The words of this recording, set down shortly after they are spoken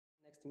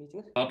to meet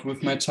you. Start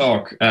with my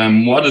talk.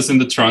 What is in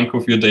the trunk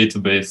of your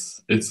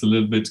database? It's a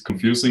little bit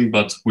confusing,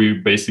 but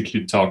we're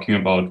basically talking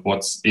about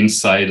what's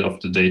inside of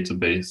the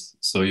database.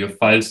 So your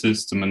file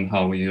system and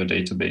how your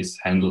database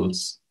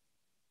handles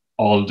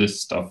all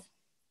this stuff.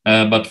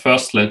 But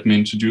first, let me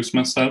introduce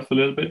myself a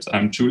little bit.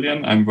 I'm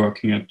Julian. I'm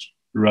working at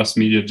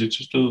Russmedia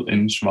Digital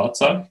in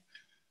Schwarzach.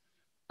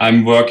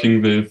 I'm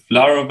working with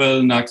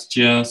Laravel,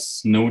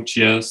 Nuxt.js,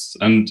 Node.js,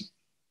 and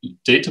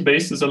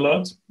databases a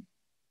lot.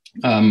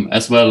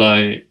 As well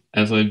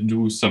as I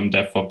do some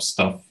DevOps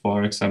stuff,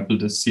 for example,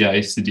 the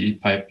CI/CD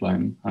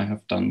pipeline I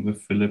have done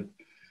with Philip.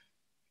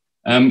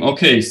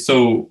 Okay,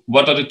 so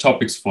what are the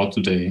topics for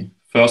today?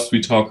 First,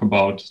 we talk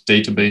about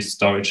database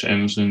storage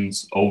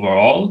engines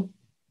overall.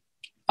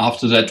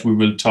 After that, we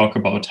will talk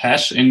about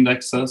hash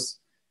indexes,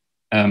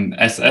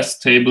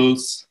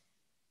 SSTables,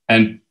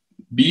 and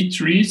B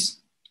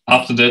trees.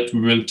 After that, we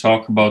will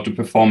talk about the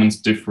performance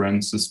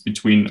differences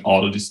between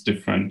all these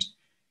different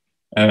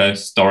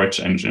storage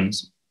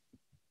engines.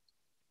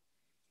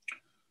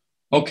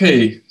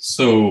 Okay,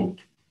 so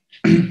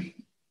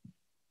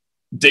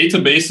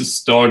databases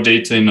store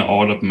data in an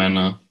ordered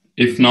manner.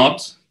 If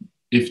not,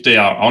 if they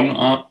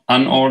are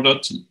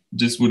unordered,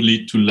 this would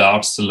lead to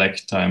large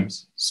select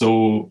times.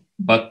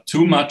 But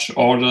too much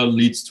order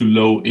leads to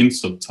low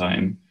insert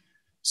time.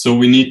 So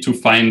we need to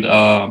find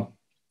a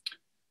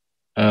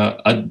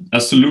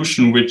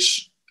solution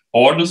which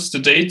orders the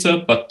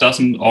data, but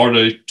doesn't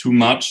order it too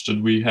much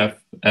that we have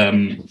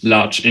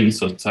large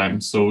insert time.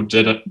 So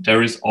that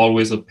there is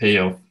always a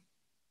payoff.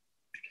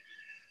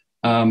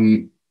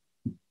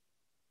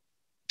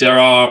 There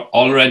are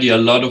already a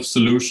lot of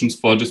solutions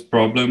for this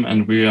problem,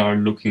 and we are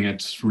looking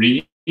at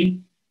 3.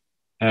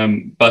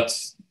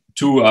 But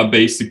 2 are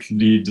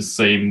basically the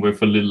same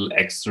with a little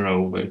extra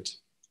over it.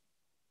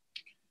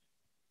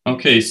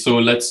 Okay, so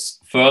let's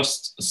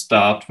first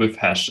start with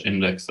hash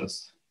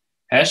indexes.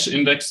 Hash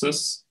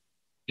indexes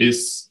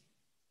is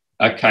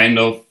a kind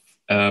of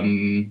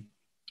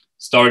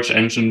storage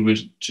engine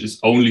which is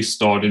only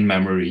stored in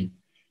memory.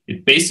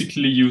 It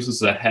basically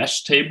uses a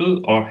hash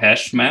table or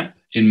hash map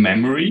in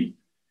memory,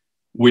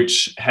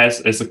 which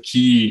has as a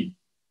key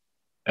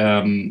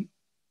an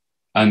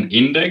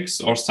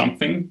index or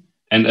something,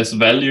 and as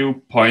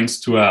value points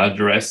to an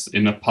address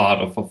in a part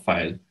of a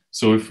file.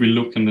 So if we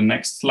look in the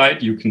next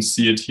slide, you can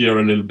see it here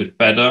a little bit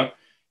better.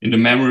 In the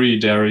memory,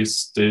 there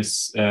is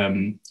this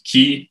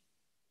key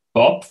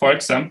Bob, for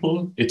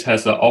example. It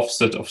has an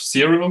offset of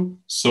 0.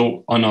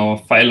 So on our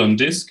file on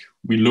disk,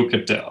 we look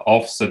at the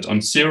offset on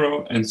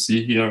 0 and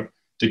see here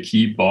the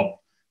key Bob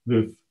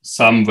with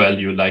some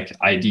value like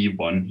ID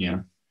 1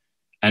 here.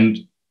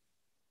 And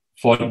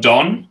for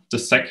Don, the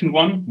second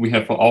one, we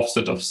have an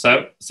offset of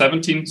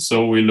 17.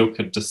 So we look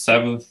at the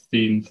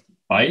 17th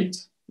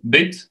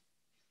bit,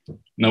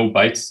 no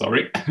bytes,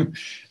 sorry,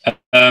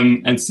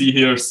 and see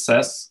here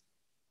says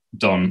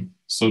Don.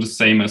 So the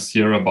same as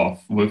here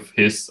above with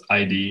his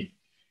ID.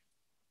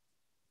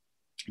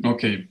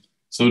 Okay,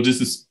 so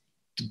this is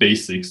the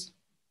basics.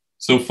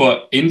 So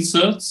for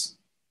inserts,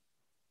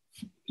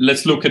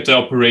 let's look at the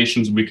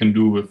operations we can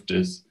do with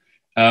this.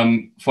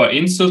 For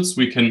inserts,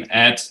 we can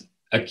add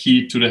a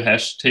key to the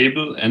hash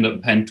table and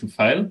append to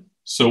file.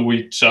 So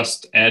we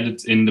just add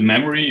it in the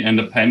memory and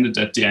append it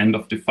at the end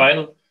of the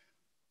file.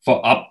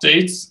 For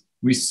updates,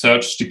 we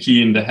search the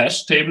key in the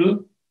hash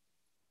table,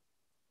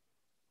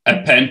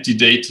 append the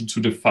data to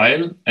the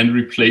file, and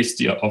replace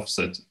the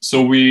offset.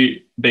 So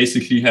we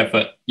basically have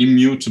an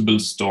immutable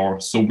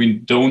store. So we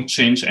don't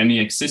change any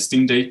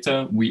existing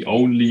data. We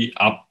only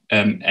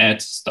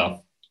add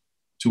stuff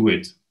to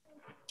it.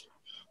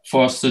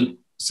 For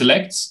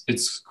selects,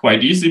 it's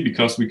quite easy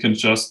because we can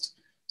just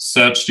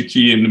search the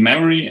key in the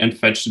memory and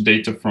fetch the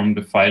data from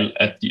the file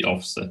at the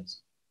offset.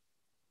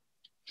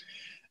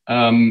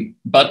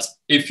 But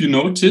if you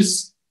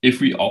notice, if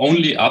we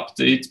only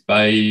update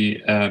by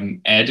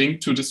adding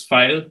to this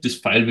file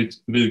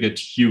will get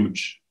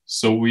huge.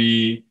 So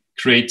we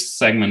create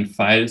segment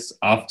files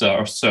after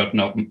a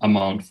certain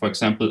amount. For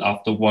example,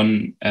 after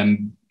 1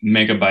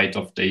 megabyte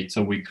of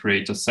data, we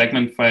create a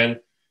segment file.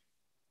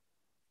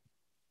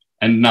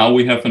 And now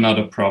we have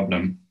another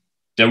problem.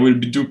 There will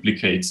be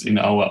duplicates in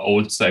our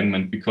old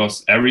segment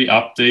because every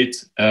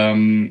update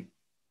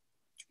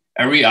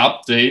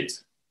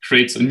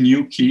creates a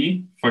new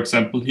key. For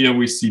example, here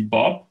we see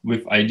Bob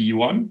with ID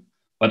 1,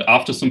 but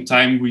after some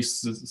time we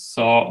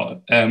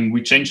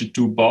changed it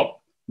to Bob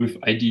with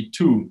ID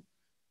 2.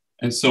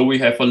 And so we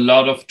have a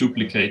lot of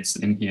duplicates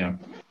in here.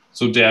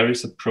 So there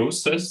is a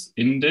process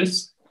in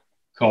this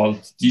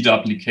called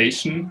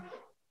Deduplication,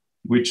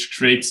 which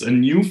creates a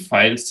new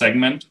file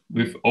segment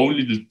with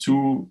only the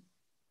 2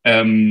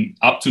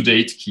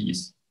 up-to-date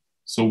keys.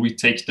 So we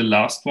take the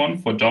last one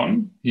for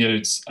Don, here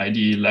it's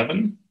ID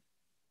 11,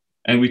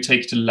 and we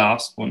take the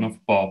last one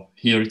of Bob,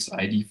 here it's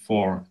ID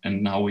 4,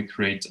 and now we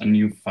create a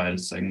new file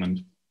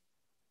segment.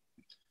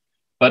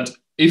 But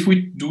if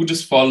we do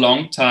this for a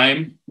long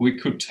time, we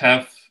could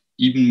have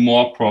even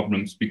more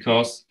problems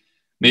because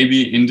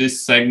maybe in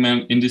this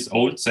segment, in this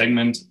old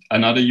segment,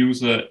 another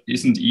user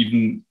isn't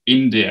even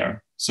in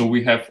there. So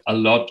we have a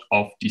lot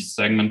of these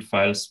segment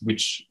files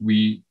which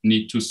we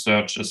need to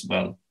search as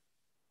well.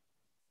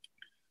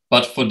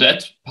 But for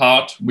that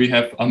part, we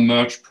have a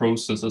merge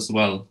process as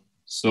well.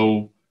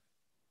 So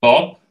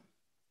Bob,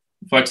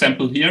 for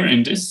example, here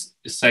in this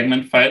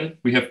segment file,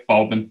 we have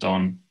Bob and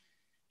Don.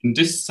 In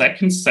this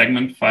second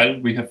segment file,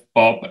 we have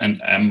Bob and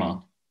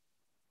Emma.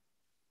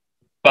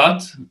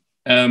 But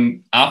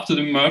after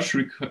the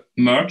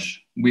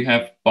merge, we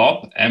have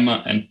Bob,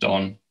 Emma, and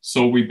Don.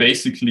 So we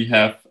basically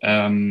have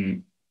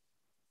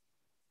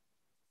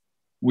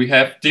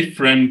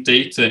different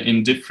data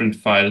in different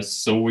files.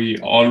 So we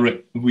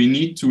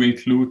need to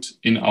include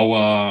in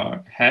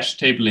our hash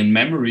table in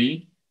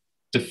memory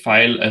the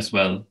file as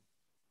well.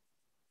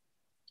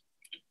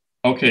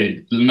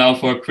 Okay, now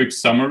for a quick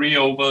summary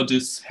over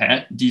these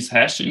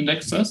hash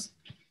indexes.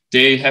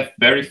 They have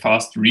very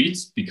fast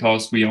reads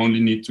because we only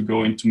need to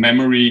go into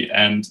memory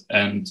and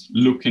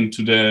look in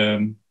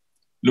the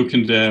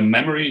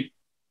memory,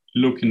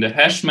 look in the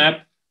hash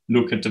map,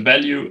 look at the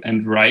value,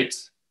 and read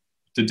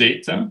the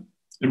data.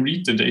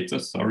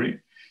 Sorry.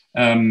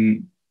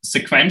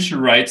 Sequential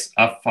writes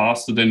are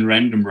faster than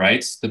random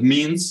writes. That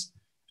means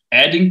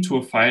adding to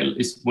a file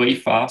is way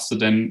faster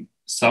than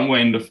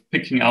somewhere in the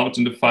picking out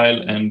in the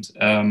file and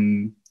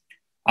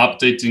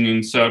updating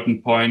in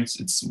certain points.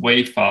 It's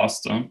way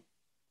faster.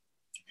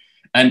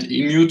 And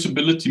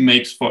immutability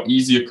makes for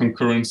easier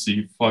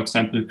concurrency, for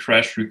example,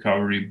 crash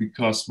recovery,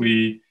 because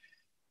we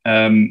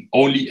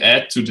only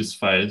add to this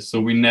file.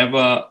 So we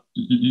never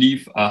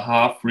leave a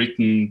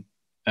half-written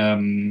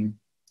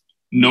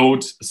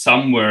node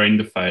somewhere in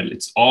the file.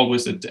 It's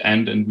always at the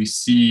end, and we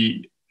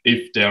see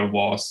if there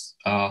was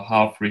a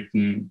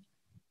half-written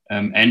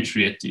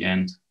entry at the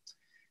end.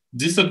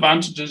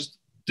 Disadvantages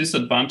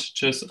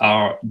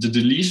are the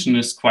deletion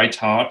is quite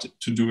hard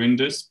to do in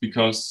this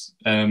because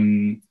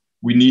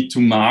we need to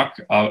mark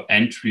our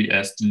entry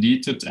as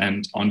deleted,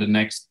 and on the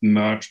next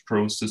merge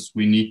process,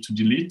 we need to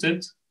delete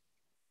it.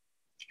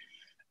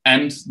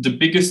 And the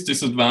biggest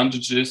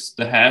disadvantage is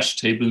the hash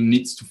table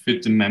needs to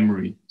fit in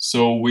memory.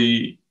 So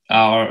we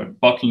are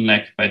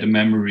bottlenecked by the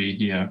memory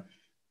here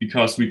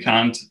because we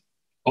can't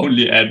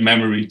only add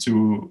memory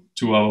to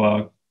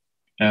our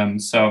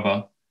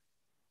server.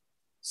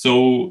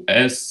 So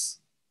as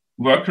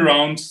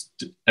workaround,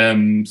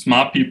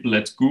 smart people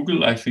at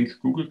Google, I think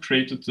Google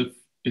created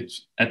it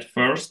at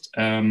first,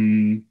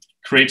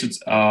 created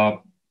a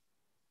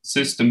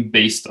system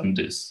based on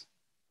this.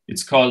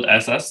 It's called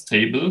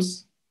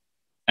SSTables,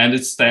 and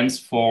it stands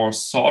for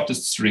sorted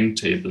string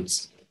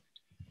tables.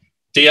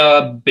 They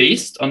are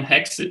based on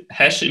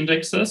hash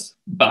indexes,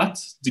 but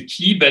the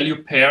key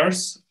value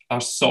pairs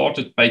are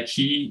sorted by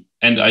key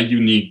and are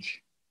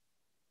unique.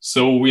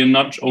 So we are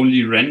not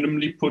only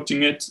randomly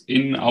putting it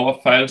in our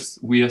files,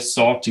 we are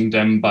sorting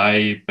them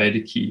by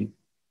the key.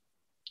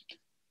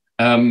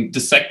 The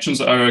sections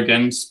are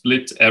again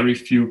split every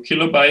few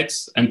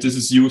kilobytes, and this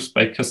is used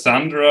by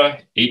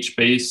Cassandra,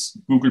 HBase,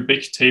 Google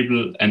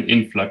Bigtable, and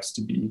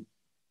InfluxDB.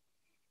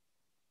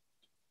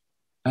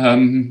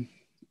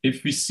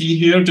 If we see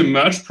here, the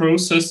merge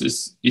process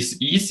is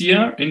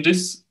easier in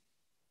this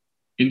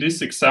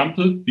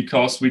example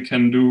because we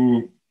can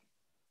do,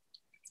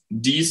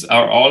 these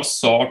are all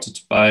sorted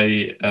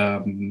by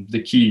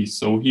the key.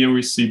 So here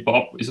we see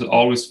Bob is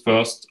always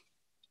first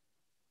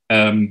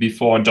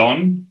before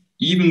Don,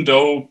 even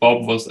though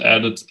Bob was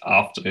added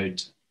after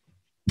it.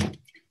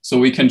 So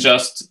we can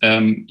just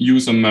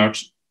use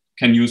merge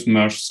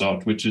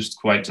sort, which is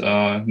quite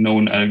a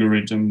known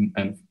algorithm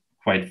and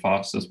quite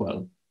fast as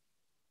well.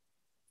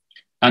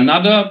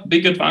 Another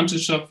big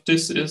advantage of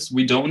this is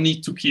we don't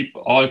need to keep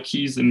all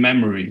keys in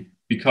memory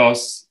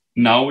because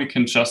now we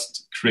can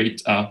just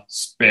create a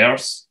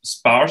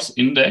sparse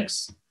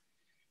index,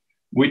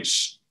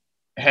 which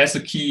has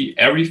a key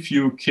every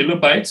few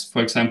kilobytes,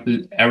 for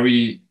example,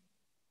 every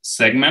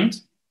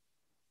segment.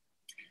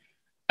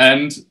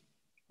 And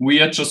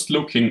we are just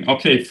looking,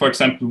 okay, for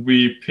example,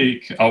 we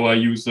pick our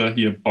user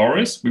here,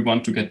 Boris. We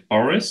want to get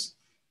Boris.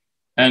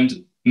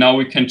 And now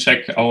we can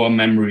check our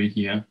memory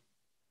here.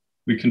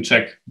 We can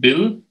check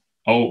Bill.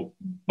 Oh,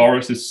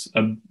 Boris is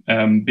a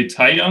bit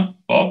higher.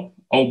 Bob.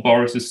 Oh,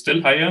 Boris is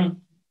still higher.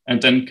 And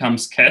then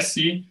comes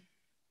Cassie.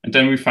 And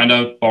then we find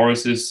out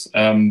Boris is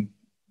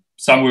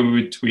somewhere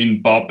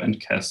between Bob and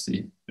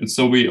Cassie. And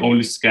so we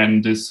only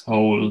scan this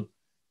whole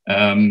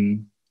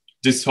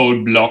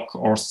block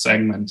or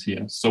segment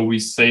here. So we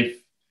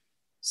save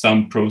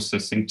some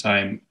processing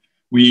time.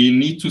 We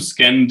need to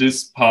scan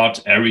this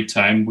part every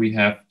time we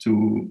have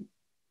to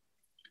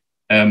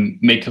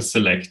make a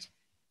select.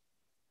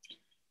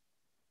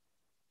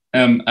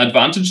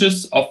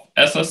 Advantages of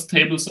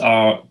SSTables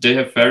are they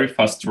have very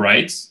fast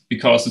writes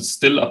because it's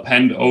still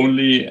append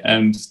only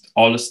and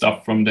all the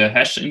stuff from the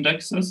hash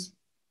indexes.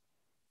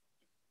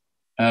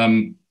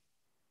 We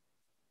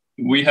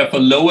have a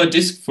lower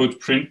disk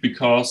footprint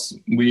because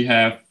we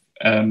have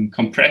can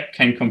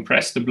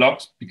compress the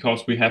blocks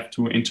because we have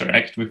to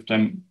interact with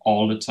them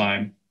all the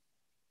time.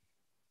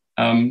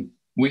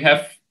 We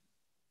have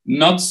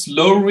not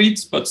slow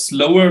reads, but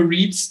slower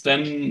reads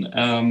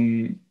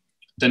than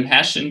than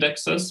hash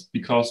indexes,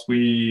 because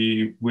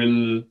we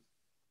will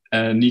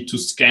need to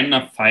scan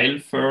a file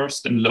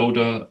first and load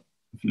a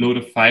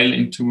file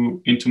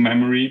into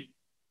memory.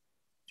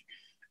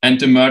 And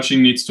the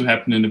merging needs to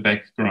happen in the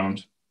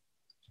background.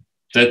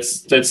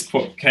 That's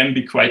can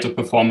be quite a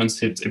performance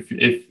hit if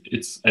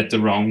it's at the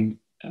wrong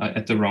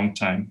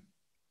time.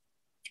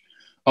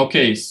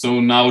 Okay, so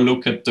now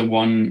look at the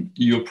one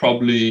you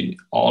probably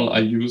all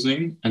are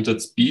using, and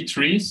that's B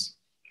trees.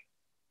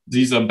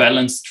 These are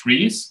balanced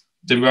trees.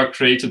 They were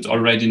created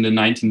already in the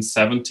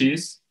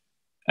 1970s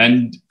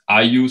and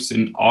are used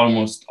in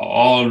almost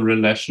all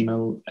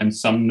relational and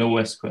some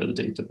NoSQL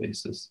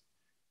databases.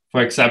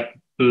 For example,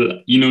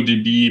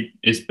 InnoDB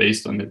is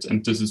based on it,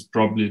 and this is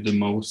probably the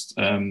most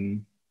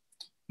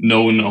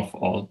known of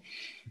all.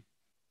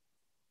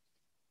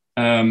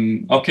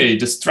 Okay,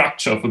 the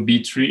structure of a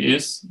B tree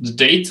is the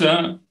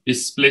data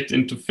is split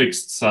into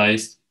fixed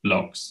size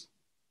blocks.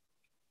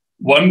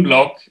 One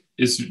block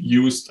is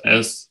used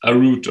as a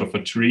root of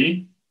a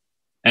tree,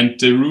 and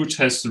the root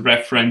has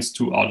reference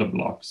to other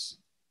blocks.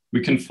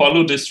 We can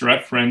follow this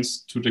reference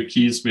to the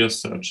keys we are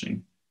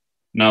searching.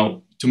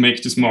 Now, to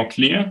make this more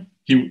clear,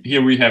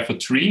 here we have a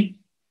tree.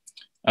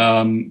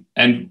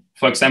 And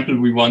for example,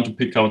 we want to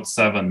pick out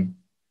 7.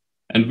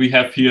 And we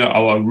have here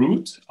our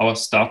root, our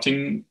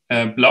starting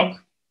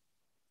block.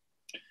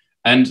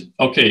 And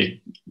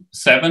okay,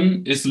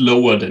 7 is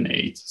lower than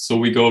 8. So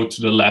we go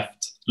to the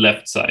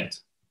left side.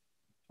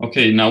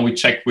 Okay, now we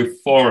check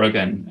with 4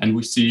 again, and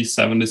we see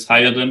 7 is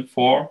higher than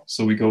 4.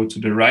 So we go to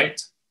the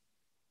right.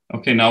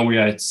 Okay, now we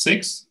are at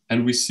 6,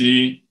 and we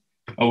see,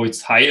 oh,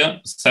 it's higher.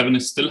 7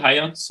 is still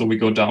higher. So we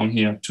go down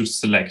here to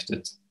select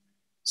it.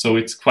 So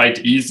it's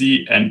quite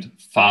easy and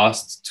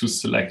fast to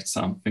select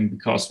something,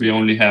 because we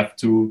only have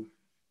to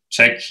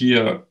check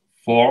here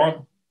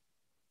for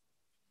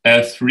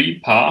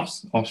 3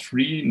 paths or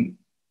 3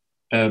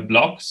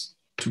 blocks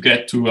to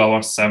get to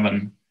our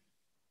 7.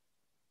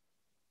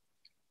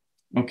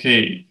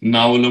 Okay,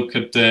 now look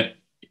at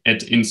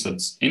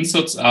inserts.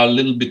 Inserts are a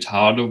little bit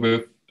harder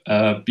with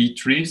B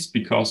trees,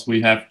 because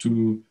we have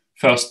to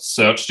first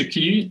search the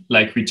key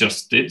like we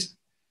just did,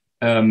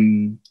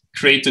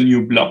 create a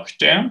new block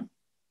there,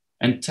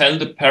 and tell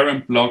the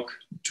parent block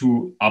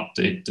to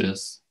update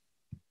this.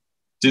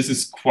 This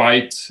is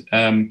quite,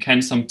 can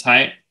take some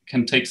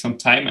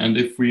time, and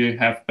if we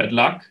have bad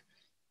luck,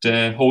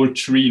 the whole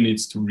tree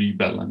needs to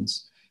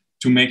rebalance.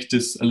 To make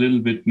this a little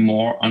bit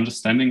more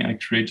understanding, I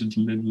created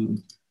a little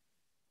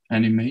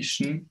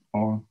animation,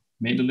 or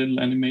made a little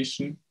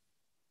animation,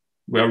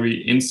 where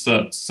we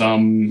insert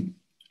some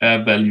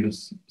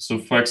values. So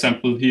for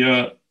example,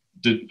 here,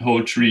 the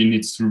whole tree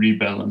needs to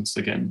rebalance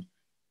again.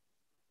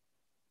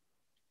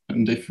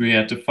 And if we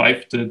add a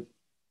 5, the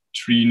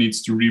tree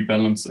needs to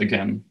rebalance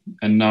again.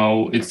 And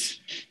now it's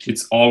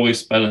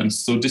always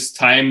balanced. So this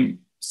time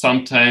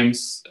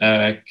sometimes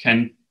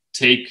can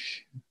take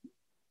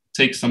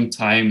some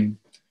time.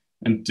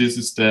 And this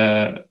is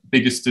the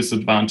biggest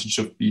disadvantage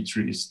of B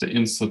trees. The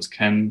inserts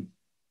can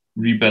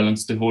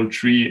rebalance the whole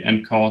tree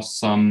and cause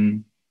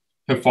some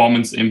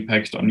performance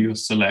impact on your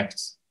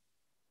selects.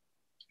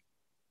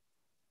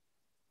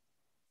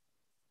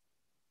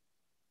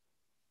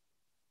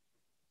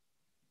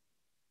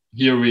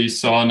 Here we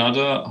saw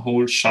another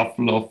whole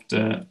shuffle of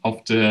the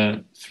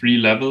 3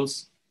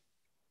 levels.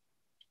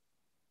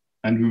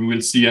 And we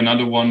will see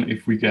another one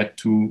if we get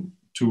to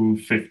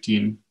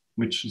 15,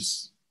 which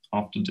is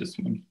after this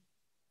one.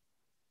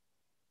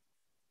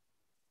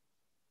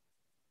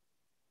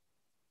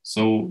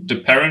 So the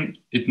parent,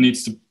 it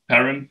needs the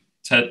parent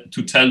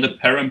to tell the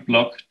parent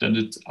block that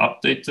it's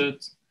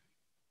updated.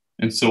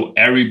 And so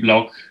every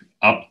block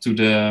up to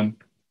the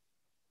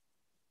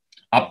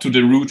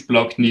root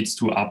block needs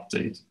to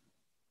update.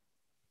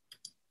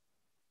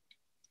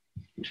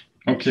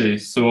 Okay,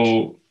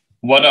 so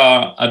what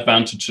are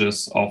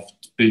advantages of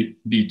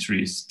B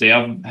trees? They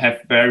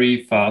have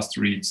very fast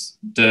reads.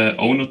 The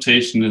O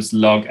notation is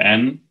log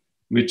n,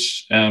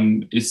 which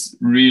is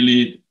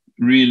really,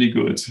 really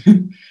good.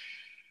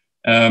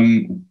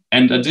 And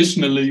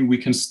additionally, we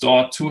can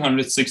store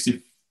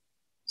 256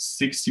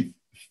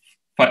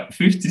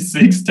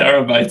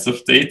 terabytes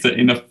of data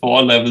in a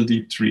 4-level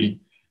deep tree.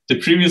 The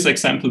previous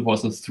example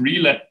was a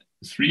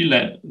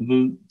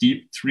 3-level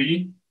deep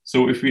tree.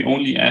 So if we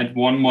only add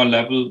 1 more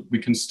level, we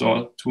can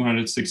store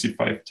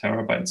 265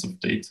 terabytes of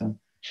data.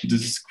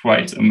 This is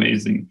quite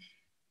amazing.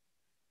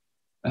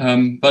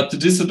 But the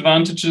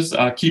disadvantages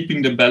are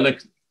keeping the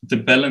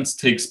balance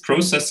takes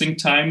processing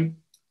time,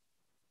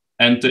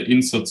 and the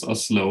inserts are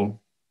slow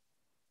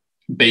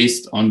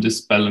based on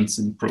this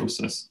balancing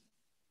process.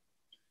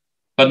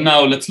 But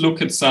now let's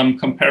look at some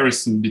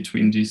comparison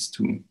between these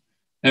two.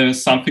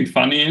 Something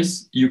funny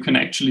is you can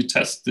actually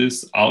test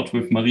this out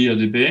with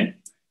MariaDB.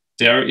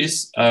 There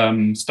is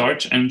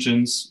storage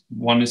engines.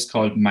 One is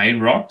called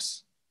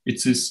MyRocks.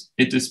 It is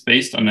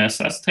based on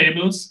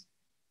SSTables.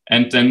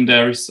 And then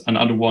there's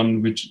another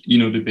one, which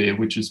InnoDB,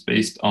 which is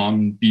based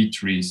on B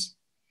trees.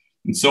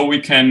 And so we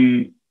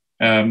can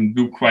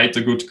do quite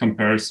a good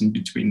comparison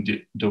between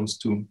those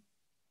two.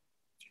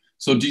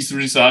 So these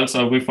results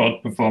are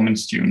without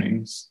performance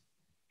tunings.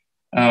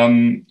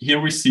 Here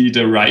we see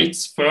the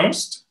writes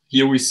first.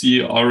 Here we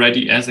see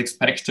already, as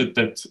expected,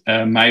 that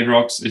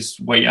MyRocks is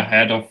way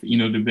ahead of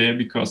InnoDB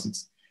because it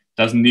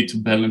doesn't need to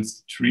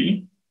balance the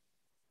tree.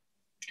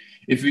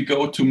 If we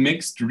go to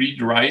mixed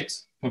read-write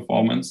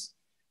performance,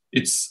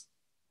 it's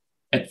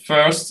at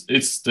first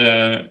it's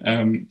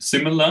the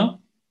similar,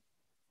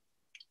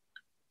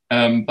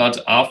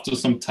 but after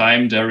some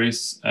time there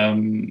is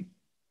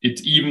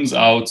it evens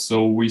out.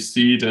 So we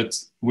see that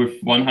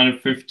with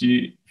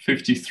 150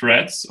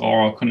 threads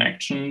or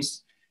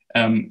connections,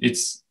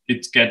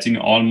 it's getting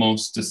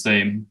almost the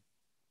same.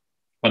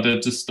 But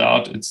at the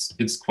start,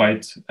 it's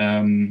quite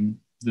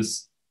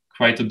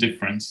quite a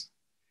difference.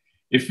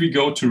 If we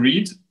go to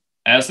read,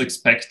 as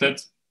expected,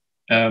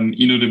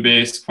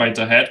 InnoDB is quite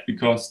ahead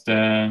because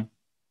the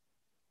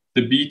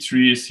B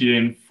tree is here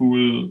in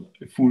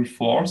full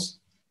force,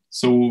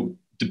 so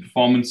the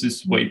performance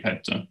is way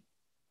better.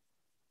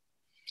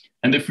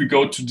 And if we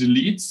go to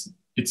deletes,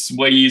 it's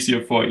way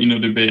easier for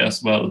InnoDB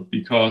as well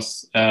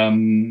because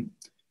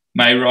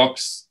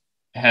MyRocks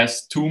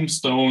has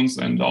tombstones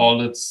and all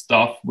that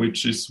stuff,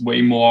 which is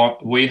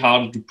way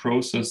harder to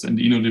process, and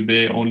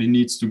InnoDB only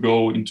needs to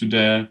go into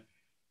the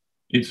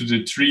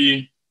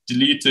tree,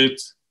 delete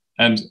it,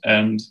 and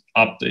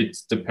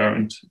update the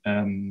parent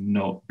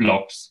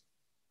blocks.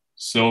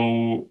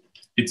 So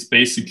it's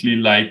basically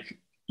like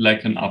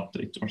an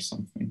update or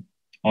something,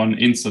 on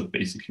insert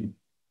basically.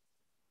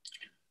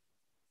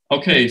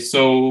 Okay,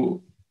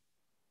 so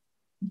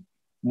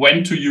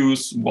when to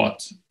use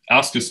what?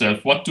 Ask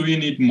yourself, what do you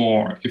need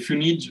more? If you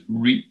need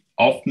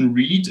often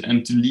read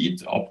and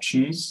delete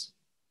options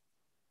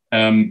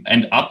and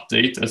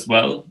update as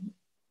well,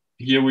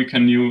 here we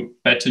can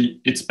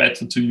it's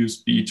better to use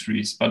B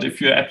trees. But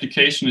if your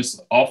application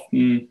is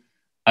often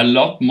a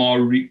lot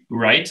more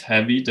write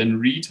heavy than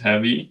read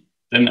heavy,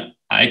 then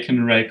I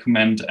can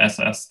recommend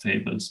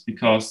SSTables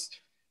because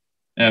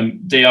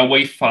they are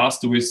way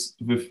faster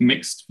with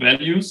mixed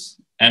values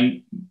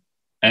and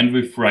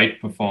with write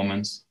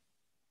performance.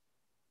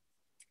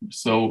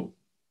 So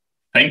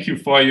thank you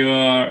for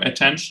your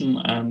attention,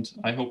 and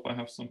I hope I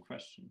have some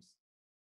questions.